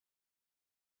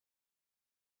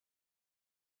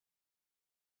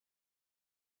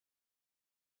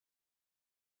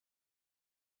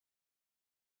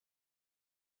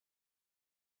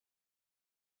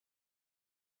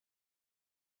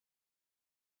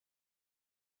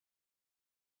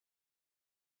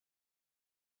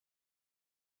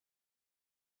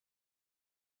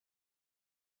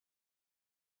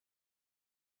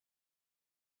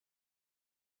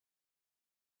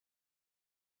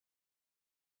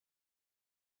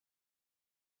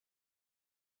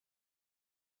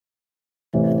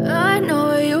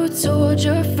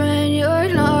told your friend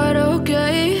you're not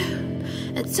okay?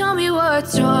 And tell me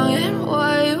what's wrong and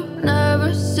why you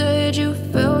never said you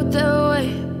felt that way.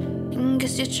 And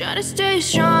guess you're trying to stay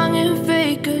strong and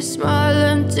fake a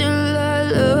smile until I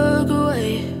look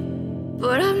away.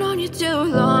 But I've known you too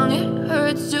long, it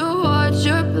hurts to watch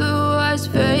your blue eyes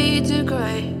fade to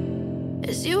gray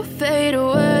as you fade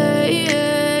away,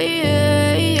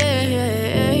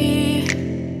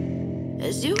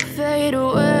 as you fade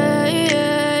away.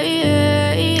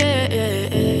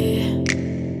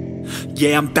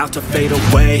 Yeah, I'm about to fade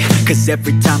away, cause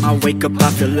every time I wake up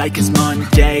I feel like it's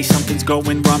Monday. Something's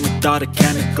going wrong with all the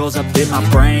chemicals up in my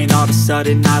brain. All of a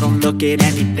sudden I don't look at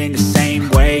anything the same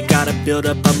way. Got a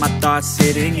buildup of my thoughts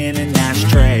sitting in an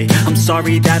ashtray. I'm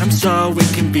sorry that I'm so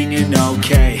inconvenient,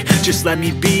 okay? Just let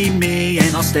me be me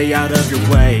and I'll stay out of your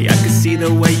way. I can see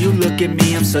the way you look at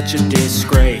me, I'm such a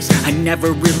disgrace. I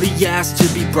never really asked to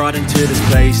be brought into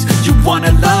this place. You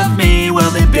wanna love me?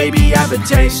 Well then baby, have a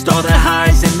taste. All the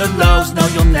highs and the lows, no,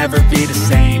 you'll never be the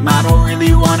same. I don't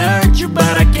really wanna hurt you,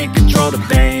 but I can't control the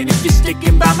pain. If you're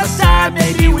sticking by my side,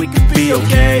 maybe we could be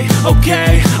okay.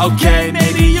 Okay,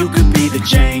 maybe you could be the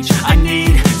change I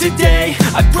need today.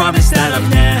 I promise that I've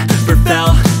never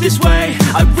felt this way.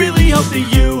 I really hope that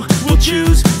you will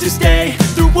choose to stay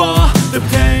through all the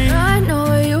pain. I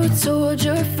know you told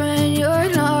your friend you're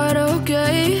not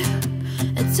okay.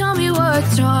 And tell me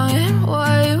what's wrong and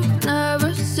why you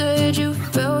never said you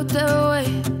felt that way.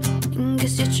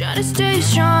 Guess you're trying to stay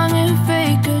strong and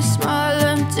fake a smile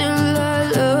until I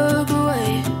look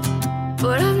away.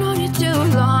 But I've known you too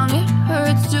long, it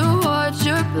hurts to watch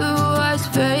your blue eyes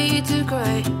fade to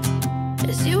gray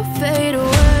as you fade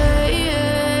away,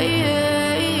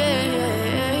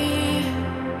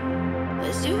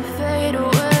 as you fade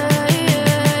away,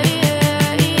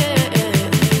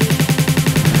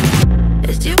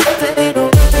 as you fade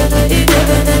away.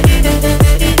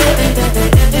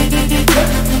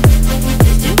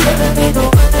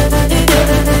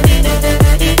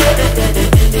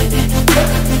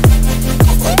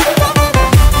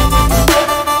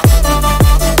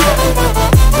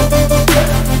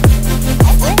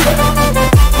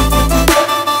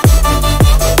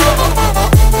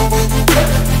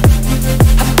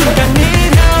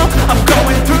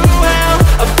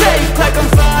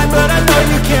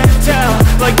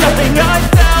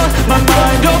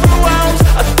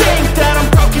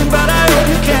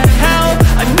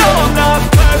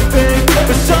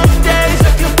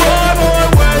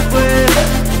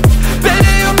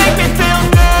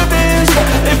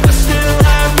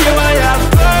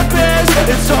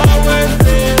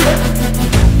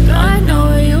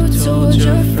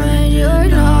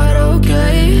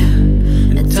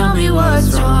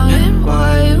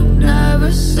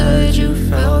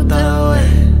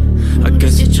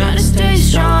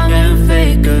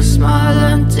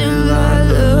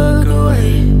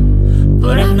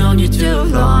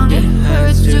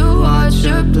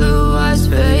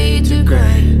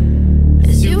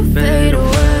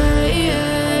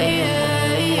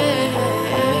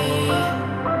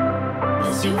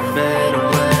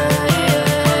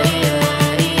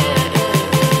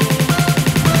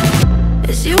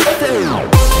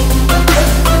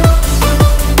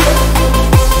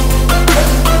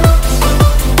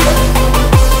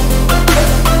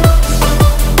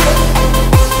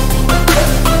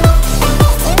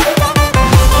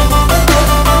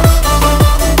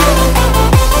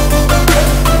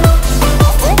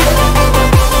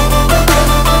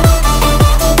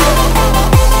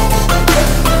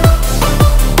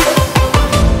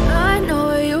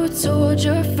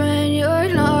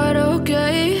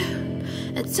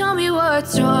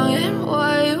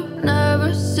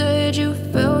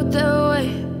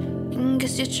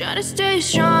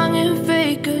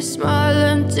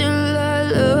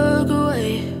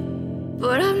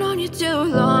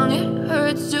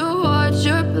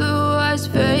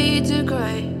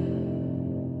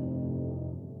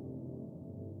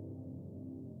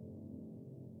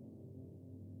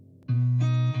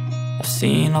 I've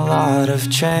seen a lot of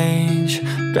change,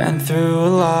 been through a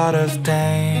lot of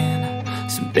pain.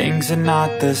 Some things are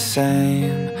not the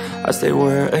same as they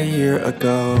were a year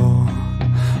ago,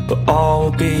 but all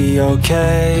will be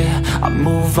okay. I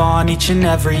move on each and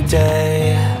every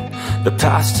day. The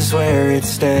past is where it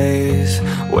stays,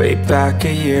 way back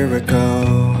a year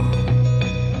ago.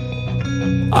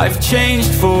 I've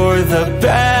changed for the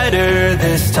better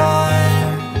this time.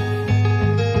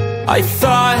 I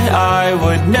thought I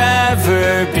would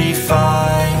never be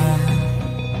fine.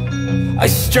 I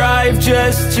strive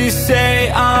just to say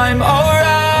I'm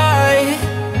alright,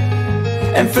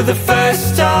 and for the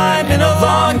first time in a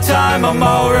long time I'm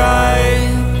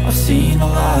alright. I've seen a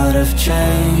lot of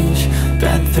change,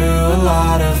 been through a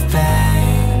lot of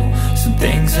pain. Some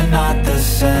things are not the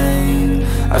same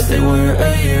as they were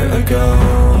a year ago,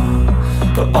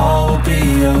 but all will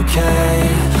be okay.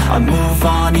 I move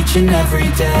on each and every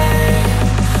day.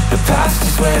 The past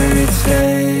is where it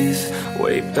stays,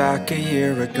 way back a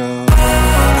year ago.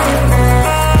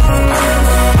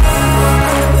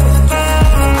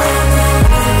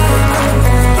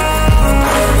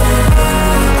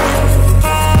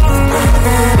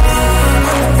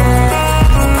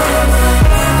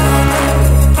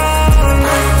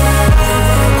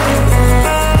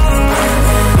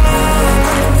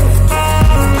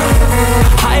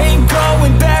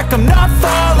 I'm not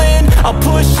falling, I'll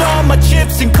push all my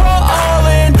chips and call all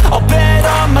in. I'll bet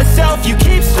on myself, you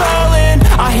keep stalling.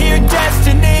 I hear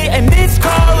destiny and it's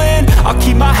calling. I'll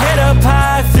keep my head up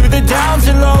high through the downs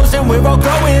and lows, and we're all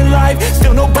going life.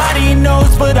 Still nobody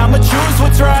knows, but I'ma choose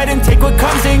what's right and take what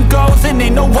comes and goes. And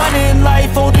ain't no one in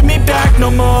life holding me back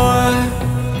no more.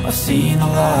 I've seen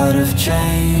a lot of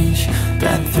change,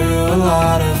 been through a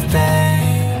lot of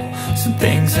pain. Some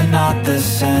things are not the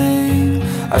same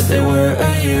as they were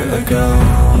a year ago,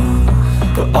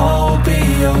 but all will be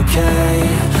okay.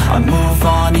 I move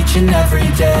on each and every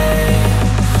day.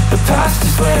 The past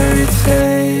is where it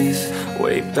stays,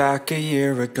 way back a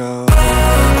year ago.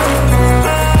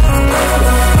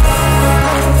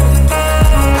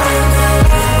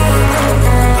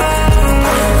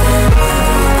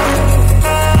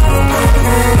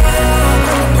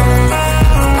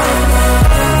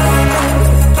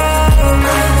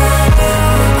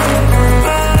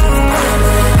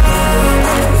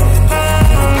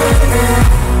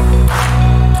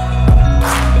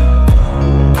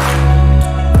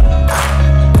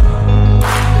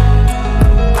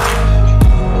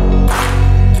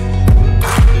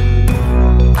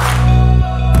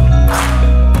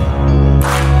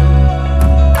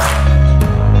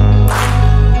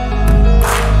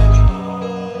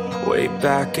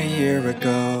 Back a year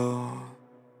ago.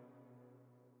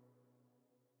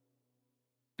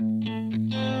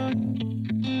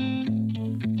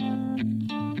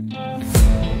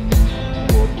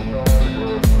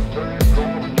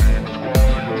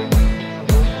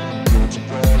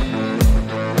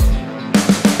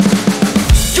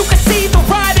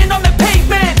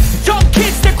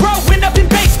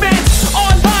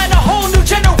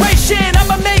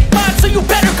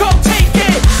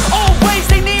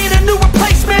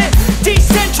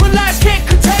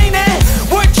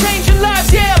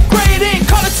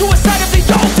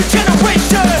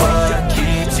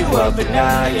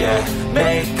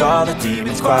 Make all the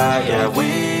demons quiet, yeah.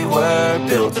 We were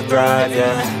built to thrive,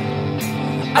 yeah.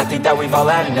 I think that we've all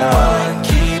had enough. What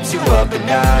keeps you up at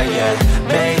night, yeah.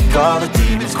 Make all the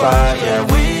demons quiet, yeah.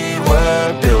 We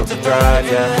were built to thrive,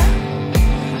 yeah.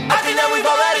 I think that we've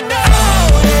all had enough.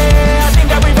 Oh, yeah, I think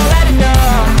that we've all had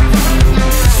enough.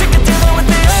 Sick of dealing with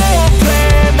the old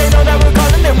plan. They know that we're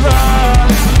calling it wrong.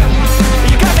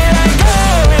 You got me like,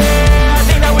 oh, yeah, I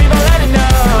think that we've all had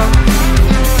enough.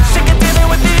 Sick of dealing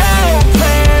with the old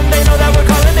plan. They know that we're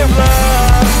calling it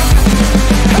wrong.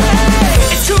 Hey,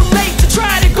 it's too late to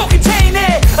try to go contain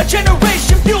it. A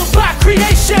generation fueled by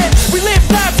creation. We live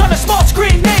lives on a small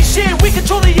screen nation. We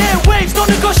control the airwaves, no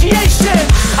negotiation.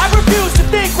 I refuse to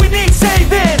think we need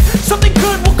saving. Something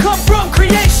good will come from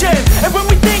creation. And when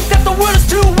we think that the world is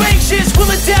too anxious,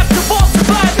 we'll adapt, evolve,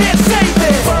 survive and save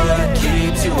it. What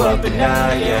keeps you up at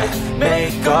night, yeah.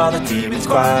 Make all the demons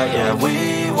quiet, yeah.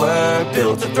 We were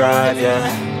built to thrive, yeah.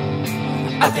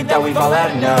 I think that we've all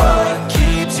had enough. What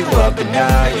keeps you up at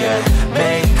night, yeah.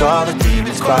 Make all the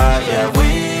demons quiet, yeah.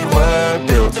 We were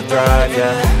built to thrive,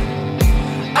 yeah.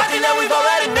 I think that we've all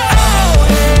had enough. Oh,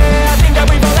 yeah, I think that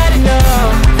we've all had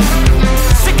enough.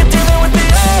 Sick of dealing with the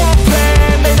old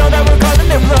plan. They know that we're calling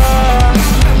it wrong.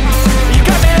 You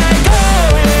got me like,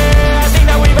 oh, yeah, I think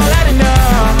that we've all had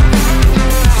enough.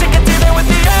 Sick of dealing with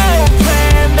the old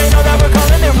plan. They know that we're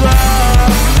calling it wrong.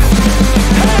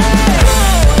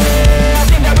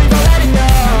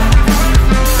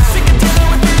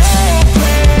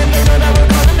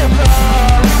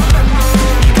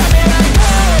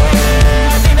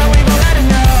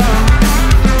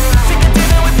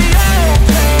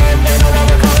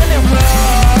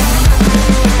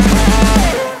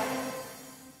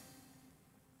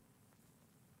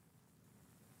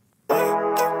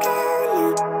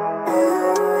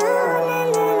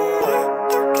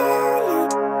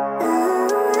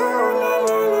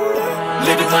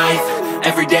 Living life,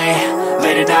 every day,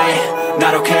 late at night,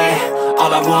 not okay.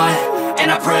 All I want, and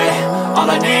I pray, all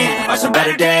I need are some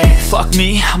better days. Fuck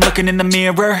me, I'm looking in the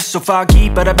mirror, so foggy,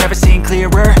 but I've never seen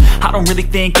clearer. I don't really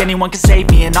think anyone can save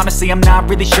me, and honestly I'm not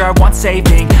really sure I want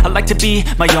saving. I like to be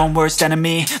my own worst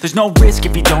enemy. There's no risk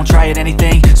if you don't try at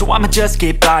anything, so I'ma just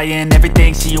keep buying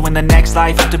everything. See you in the next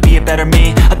life, have to be a better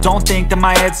me. I don't think that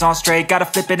my head's on straight, gotta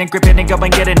flip it and grip it and go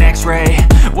and get an x-ray.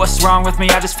 What's wrong with me?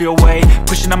 I just feel weight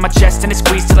pushing on my chest and it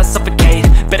squeezes till I suffocate.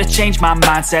 Better change my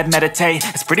mindset, meditate.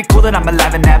 It's pretty cool that I'm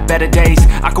alive and have better days.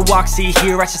 I could walk, see,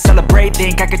 hear, I should celebrate.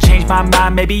 Think I could change my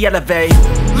mind, maybe elevate.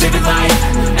 Living life,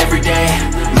 everyday,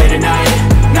 late at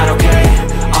night, not okay.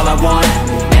 All I want,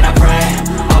 and I pray,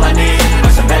 all I need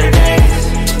are some better days.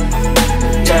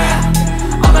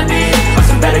 Yeah, all I need are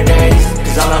some better days.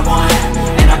 Cause all I want,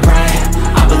 and I pray,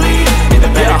 I believe in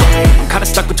the better days. I'm kinda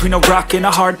stuck between a rock and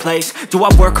a hard place. Do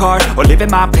I work hard or live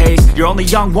at my pace? You're only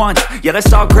young once, yeah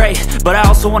that's all great, but I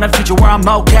also want a future where I'm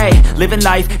okay. Living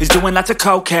life is doing lots of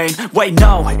cocaine. Wait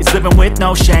no, it's living with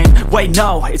no shame. Wait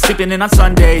no, it's sleeping in on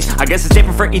Sundays. I guess it's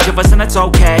different for each of us and that's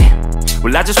okay.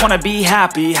 Well I just wanna be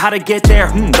happy, how to get there?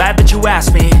 Glad that you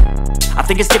asked me. I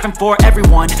think it's different for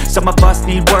everyone. Some of us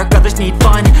need work, others need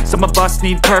fun. Some of us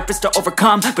need purpose to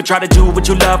overcome. But try to do what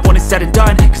you love when it's said and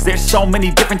done. Cause there's so many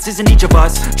differences in each of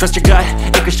us. Trust your gut,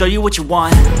 it can show you what you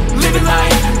want. Living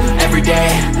life,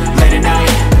 everyday, late at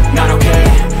night, not okay.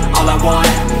 All I want,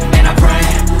 and I pray,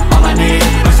 all I need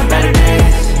are some better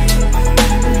days.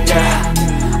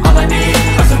 Yeah, all I need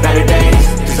are some better days.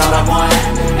 Cause all I want,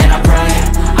 and I pray,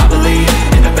 I believe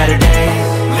in the better days.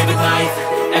 Living life,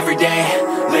 everyday,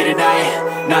 late at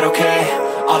night, not okay.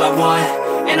 All I want,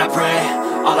 and I pray,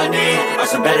 all I need are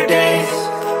some better days.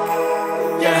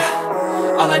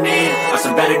 Yeah, all I need are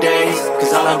some better days.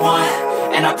 Cause all I want,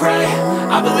 and I pray,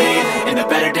 I believe in the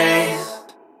better days.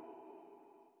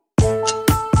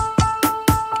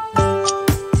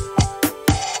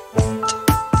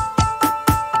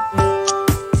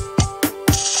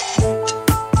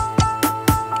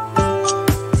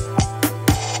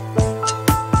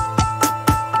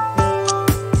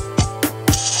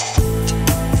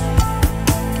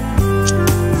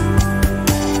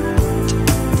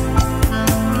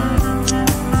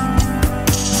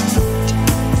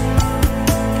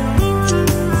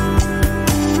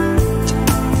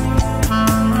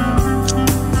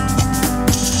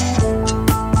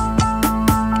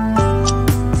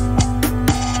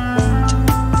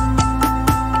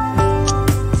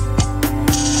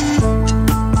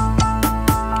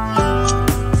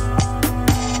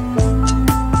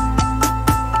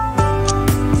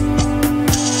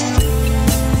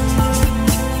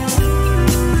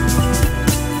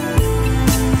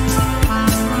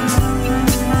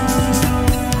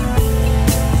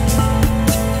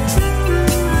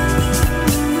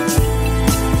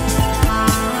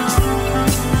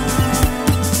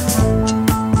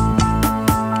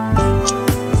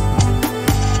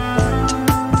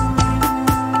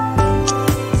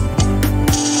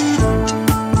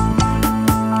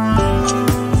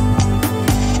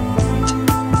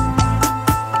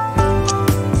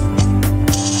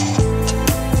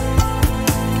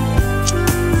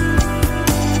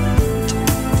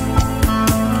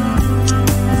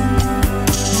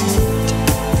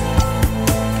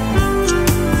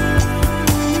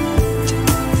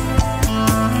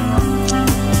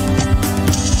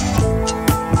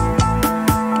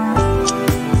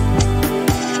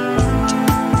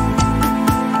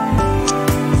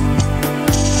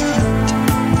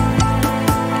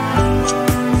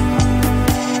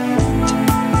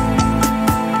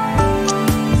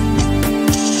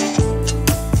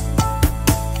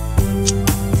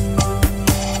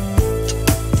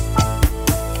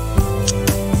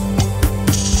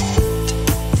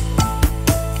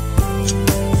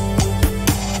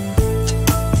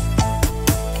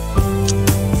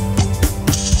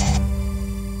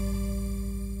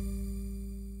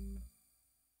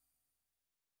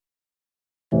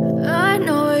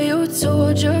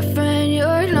 told your friend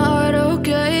you're not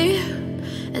okay,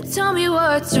 and tell me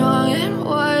what's wrong and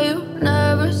why you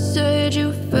never said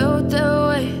you felt that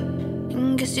way.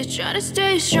 And guess you're trying to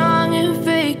stay strong and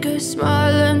fake a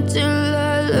smile until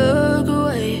I look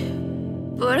away.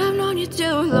 But I've known you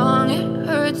too long, it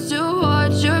hurts to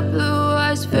watch your blue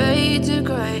eyes fade to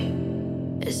gray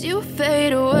as you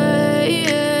fade away,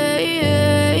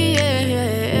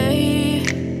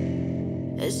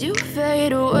 as you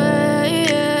fade away.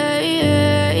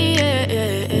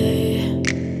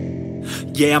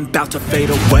 yeah, I'm about to fade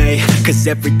away. Cause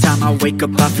every time I wake up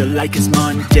I feel like it's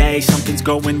Monday. Something's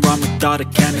going wrong with all the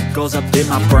chemicals up in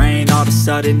my brain. All of a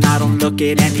sudden I don't look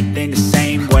at anything the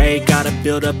same way. Gotta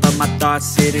build up of my thoughts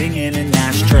sitting in an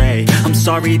ashtray. I'm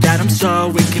sorry that I'm so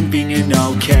inconvenient,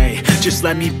 okay. Just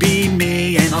let me be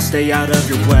me and I'll stay out of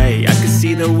your way. I can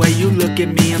see the way you look at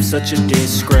me, I'm such a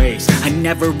disgrace. I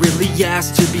never really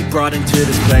asked to be brought into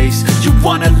this place. You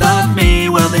wanna love me?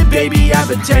 Well then baby,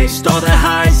 have a taste. All the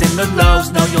highs and the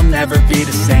lows, no you'll never be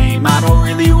the same. I don't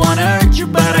really wanna hurt you,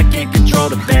 but I can't control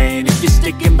the pain. If you're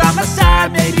sticking by my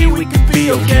side, maybe we could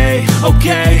be okay.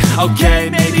 Okay,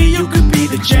 maybe you could be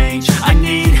the change I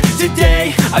need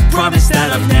today. I promise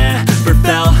that I've never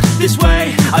felt this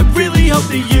way. I really hope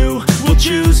that you will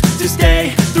choose to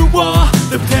stay through all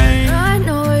the pain. I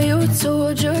know you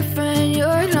told your friend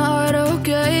you're not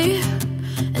okay,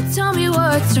 and tell me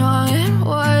what's wrong and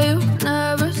why you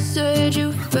never said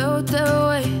you felt that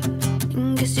way.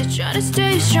 And guess you're trying to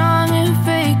stay strong and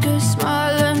fake a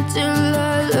smile until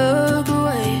I love